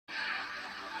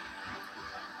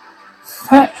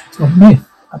Fact or myth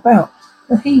about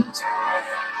the heat.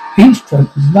 Heat stroke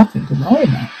is nothing to lie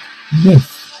about. Myth.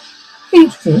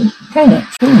 Heat stroke cannot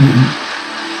kill you.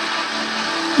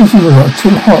 If you are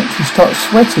too hot, you start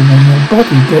sweating and your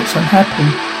body gets unhappy.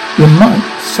 You might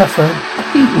suffer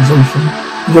heat exhaustion.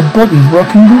 Your body's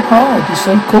working too hard to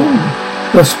stay cool.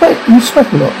 You sweat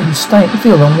a lot and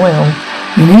feel unwell.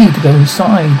 You need to go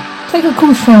inside, take a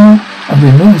cool shower and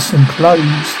remove some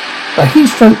clothes. A heat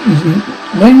stroke is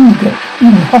when you get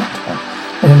even hotter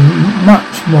and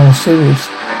much more serious.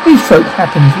 Heat stroke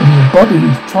happens when your body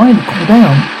is trying to cool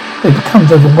down. It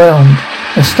becomes overwhelmed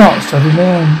and starts shutting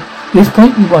down. At this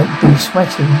point you won't be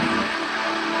sweating.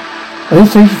 At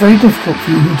this stage it's very difficult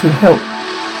for you to help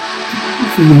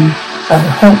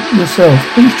yourself.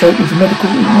 Heat stroke is a medical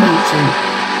emergency.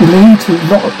 It leads to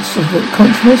lots of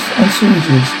consciousness and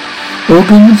seizures.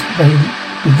 Organs may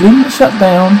begin to shut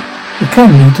down. It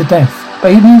can lead to death.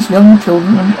 Babies, young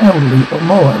children and elderly are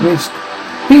more at risk.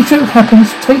 Heat stroke happens,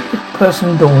 take the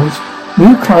person indoors,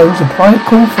 move clothes, apply a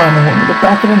cool flannel on the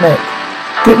back of the neck,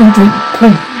 get them to drink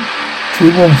plenty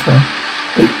of water,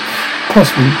 if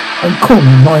possible, and call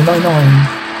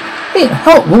 999.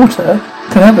 Hot water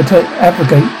can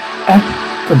aggravate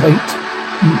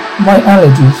my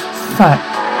allergies. Fact.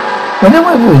 When the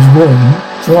weather is warm,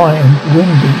 dry and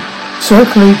windy,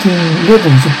 circulating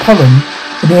levels of pollen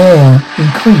in the air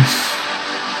increase.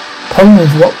 Pollen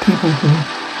is what people who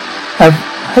have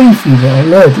hay fever are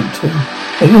allergic to.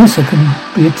 It also can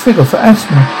be a trigger for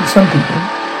asthma in some people.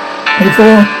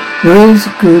 Therefore, there is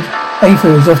good hay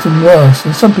fever is often worse,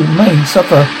 and some people may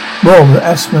suffer more with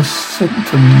asthma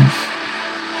symptoms.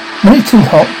 When it's too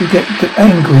hot, you get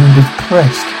angry and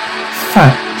depressed.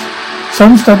 Fact.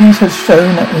 Some studies have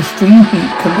shown that extreme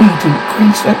heat can lead to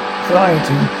increased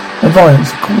anxiety and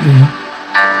violence accordingly.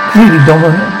 Clearly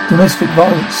domestic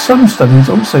violence. Some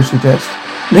studies also suggest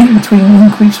link between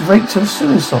increased rates of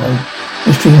suicide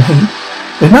and extreme heat.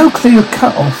 There's no clear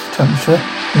cut-off temperature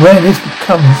where this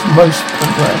becomes most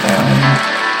profound.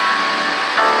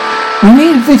 We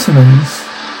need vitamins,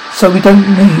 so we don't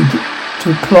need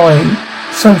to apply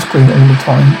sunscreen all the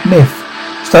time. Myth.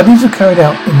 Studies are carried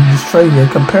out in Australia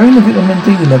comparing the vitamin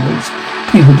D levels.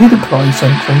 People did apply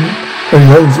sunscreen, but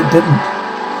those that didn't.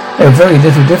 There are very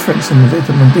little difference in the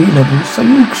vitamin D levels, so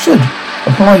you should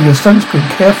apply your sunscreen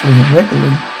carefully and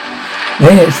regularly.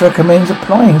 NIH recommends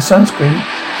applying sunscreen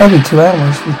every 2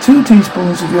 hours with 2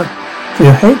 teaspoons for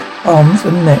your head, arms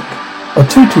and neck, or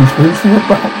 2 teaspoons for your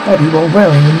body while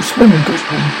wearing a swimming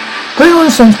costume. Putting on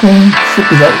sunscreen should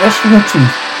be like brushing your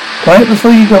teeth. Apply it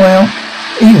before you go out.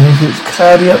 Even if it's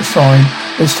cloudy outside,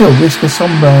 there's still risk of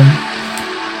sunburn.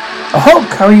 A hot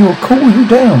curry will cool you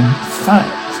down. Fact.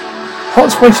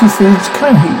 Hot spicy foods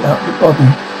can heat up the body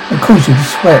and cause you to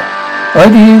sweat. The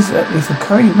idea is that if a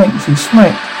curry makes you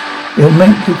sweat, it'll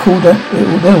make you cool down.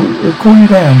 It'll cool you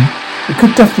down. It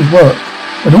could definitely work.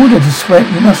 But in order to sweat,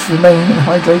 you must remain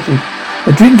hydrated.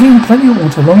 But drinking plenty of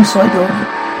water alongside your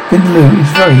vindaloo is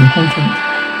very important.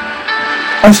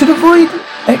 I should avoid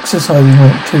exercising when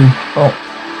it's too hot.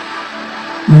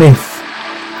 Myth.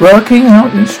 Working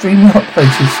out in extremely hot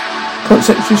places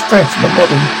puts extra stress on the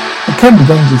body and can be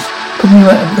dangerous, putting you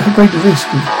at a greater risk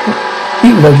of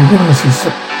heat-related illnesses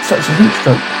such as heat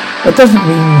stroke. That doesn't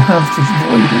mean you have to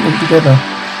avoid it altogether.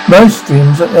 Most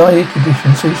gyms are air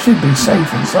conditioned, so you should be safe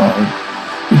inside.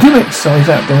 If you do exercise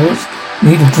outdoors,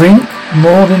 you need to drink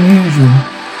more than usual.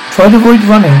 Try to avoid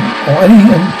running or any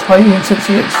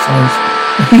high-intensity exercise.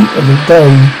 The heat of the day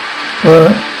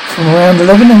from around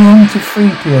 11 a.m. to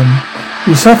 3 p.m.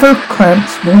 You suffer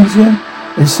cramps, nausea,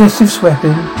 excessive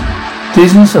sweating,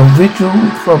 dizziness or visual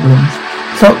problems.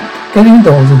 Stop getting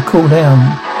indoors and cool down.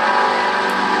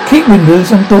 Keep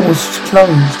windows and doors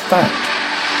closed. Fact.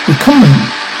 It's common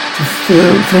to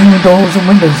leave the doors and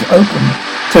windows open.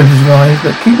 Temperatures rise,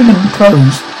 but keeping them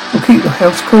closed will keep your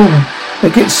house cool. If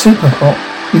it gets super hot,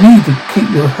 you need to keep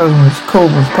your home as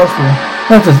cool as possible.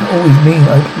 That doesn't always mean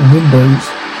opening windows.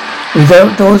 If the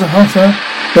outdoors are hotter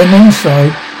than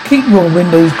inside, keep your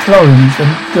windows closed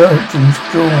and curtains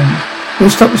drawn. It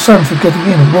will stop the sun from getting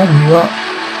in and warm you up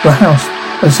your house.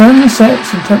 As the sun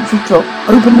sets and temperatures drop,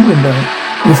 open the window.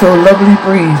 You feel a lovely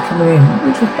breeze coming in,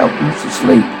 which will help you to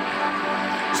sleep.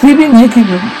 Sleeping naked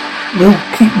will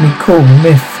keep me cool.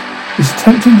 Myth. It's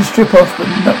tempting to strip off, but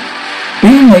no,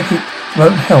 being naked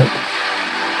won't help.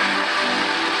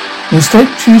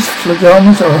 Instead, choose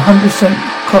pajamas or 100%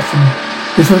 cotton.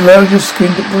 This will allow your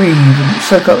skin to breathe and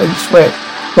soak up any sweat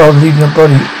rather than leaving your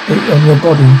body on your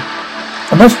body.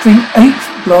 I must drink 8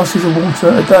 glasses of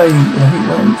water a day in a heat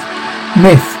wave.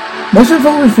 Myth. Most of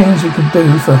all the things you can do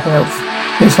for health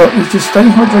is just stay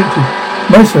hydrated.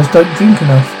 Most of us don't drink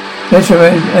enough.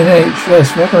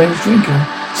 NHS recommends drinking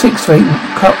 6 to 8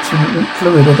 cups of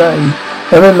fluid a day.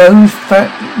 There are low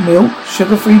fat milk,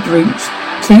 sugar-free drinks,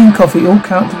 tea and coffee all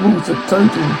count towards the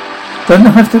total. Don't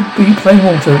have to be plain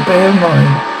water. Bear in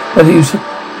mind that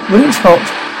when it's hot,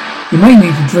 you may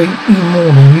need to drink even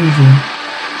more than usual.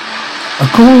 A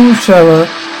cool shower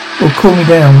will cool me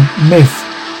down. Myth.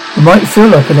 You might feel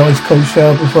like a nice cold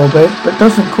shower before bed, but it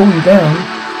doesn't cool you down.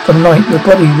 For the night, your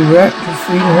body will react to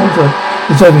freezing water,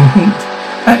 preserving heat.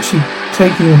 Actually,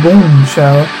 taking a warm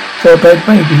shower for bed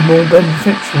may be more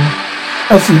beneficial.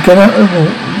 As you get out of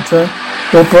water,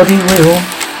 your body will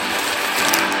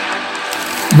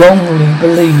wrongly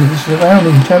believe the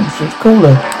surrounding temperature is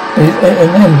cooler and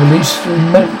then release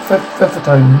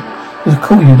phenytoin to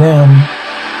cool you down.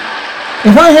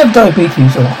 If I have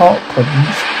diabetes or heart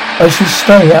problems, I should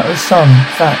stay out of the sun.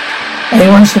 Fact.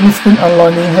 Anyone significant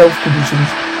underlying health conditions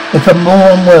become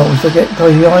more unwell as they get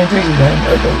dehydrated and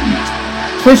overeat.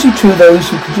 Especially true of those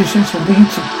whose conditions can lead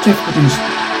to difficulties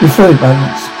with fluid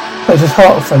balance, such as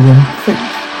heart failure and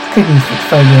kidney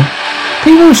failure.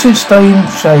 People should stay in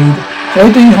shade,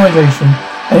 avoid dehydration,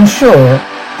 and ensure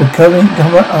the cover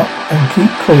up and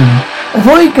keep cool.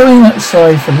 Avoid going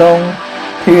outside for long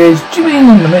periods during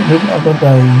the middle of the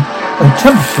day when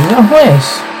temperatures are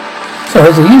highest. So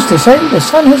as I used to say, the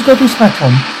sun has got his hat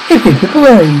on. Hip hip hip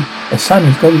hooray! The sun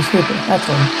has got his hat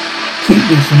on. Keep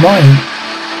this in mind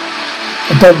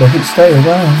and don't let it stay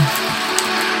around.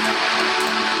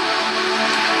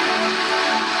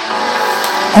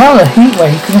 How a heat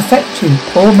wave can affect you.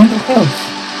 Poor mental health.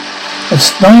 A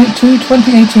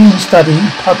 2018 study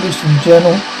published in the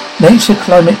journal Nature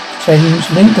Climate Change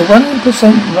linked a 1%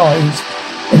 rise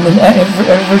in the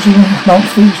averaging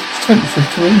monthly temperature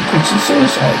to increase in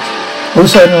suicide.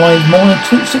 Also analysed more than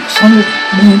 600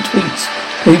 million tweets.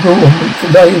 People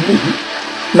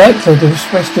likely to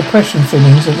express depression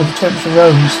feelings as the temperature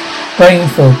rose. Brain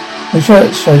fog.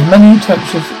 Research shows any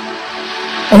temperature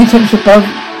above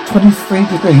 23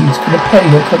 degrees can impair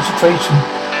your concentration.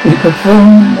 We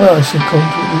perform worse in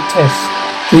cognitive tests,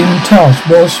 doing tasks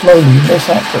more slowly and less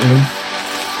accurately.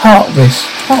 Heart risk.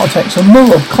 Heart attacks are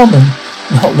more common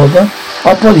in hot weather.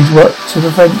 Our bodies work to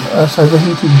prevent us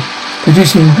overheating,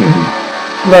 producing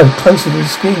blood closer to the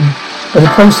skin, but the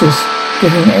process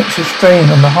giving extra strain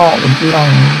on the heart and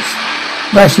lungs.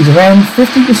 Rashes. Around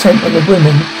 50% of the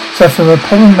women suffer from a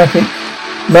problematic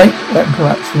light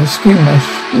reaction, a skin rash,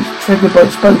 which is triggered by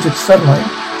exposure to sunlight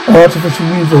or artificial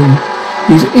UV.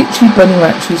 These itchy burning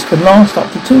rashes can last up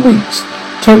to 2 weeks,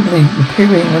 totally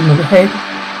appearing on the head,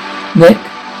 neck,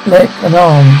 leg and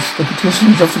arms. The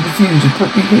conditions often confused with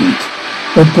quickly heat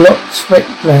when blocked sweat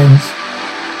glands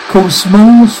cause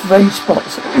small raised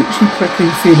spots of itchy prickly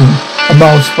feeling and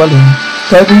mild swelling.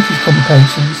 Diabetes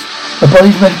complications. The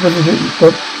body's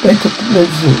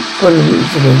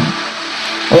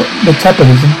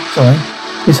metabolism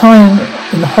is high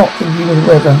in hot and humid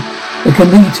weather. It can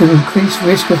lead to increased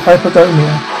risk of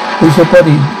hypoglycemia, which your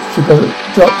body sugar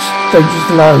drops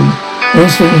dangerously low.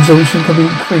 Insulin absorption can be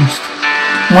increased.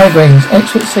 Migraines.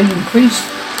 Experts say increased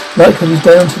likelihood is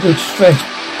down to the stress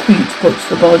heat puts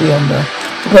the body under.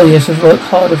 The body has to work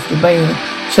harder to remain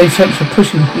safe temperature,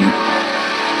 pushing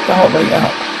the heart rate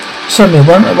up. Suddenly,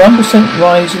 a 1%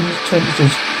 rise in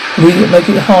temperatures can make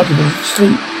it harder to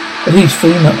sleep at least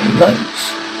 3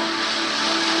 nights.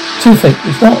 Toothache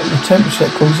is not the temperature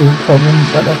that causes the problem,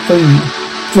 but the food,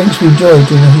 drinks we enjoy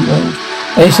during the heat wave.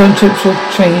 Any sudden temperature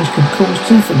change can cause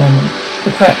tooth enamel to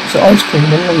crack, so ice cream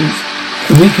and lollies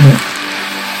can weaken it.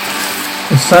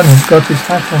 The sun has got his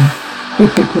hat on.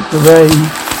 Hip hip hip hooray!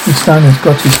 The sun has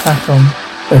got his hat on.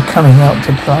 They're coming out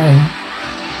to play.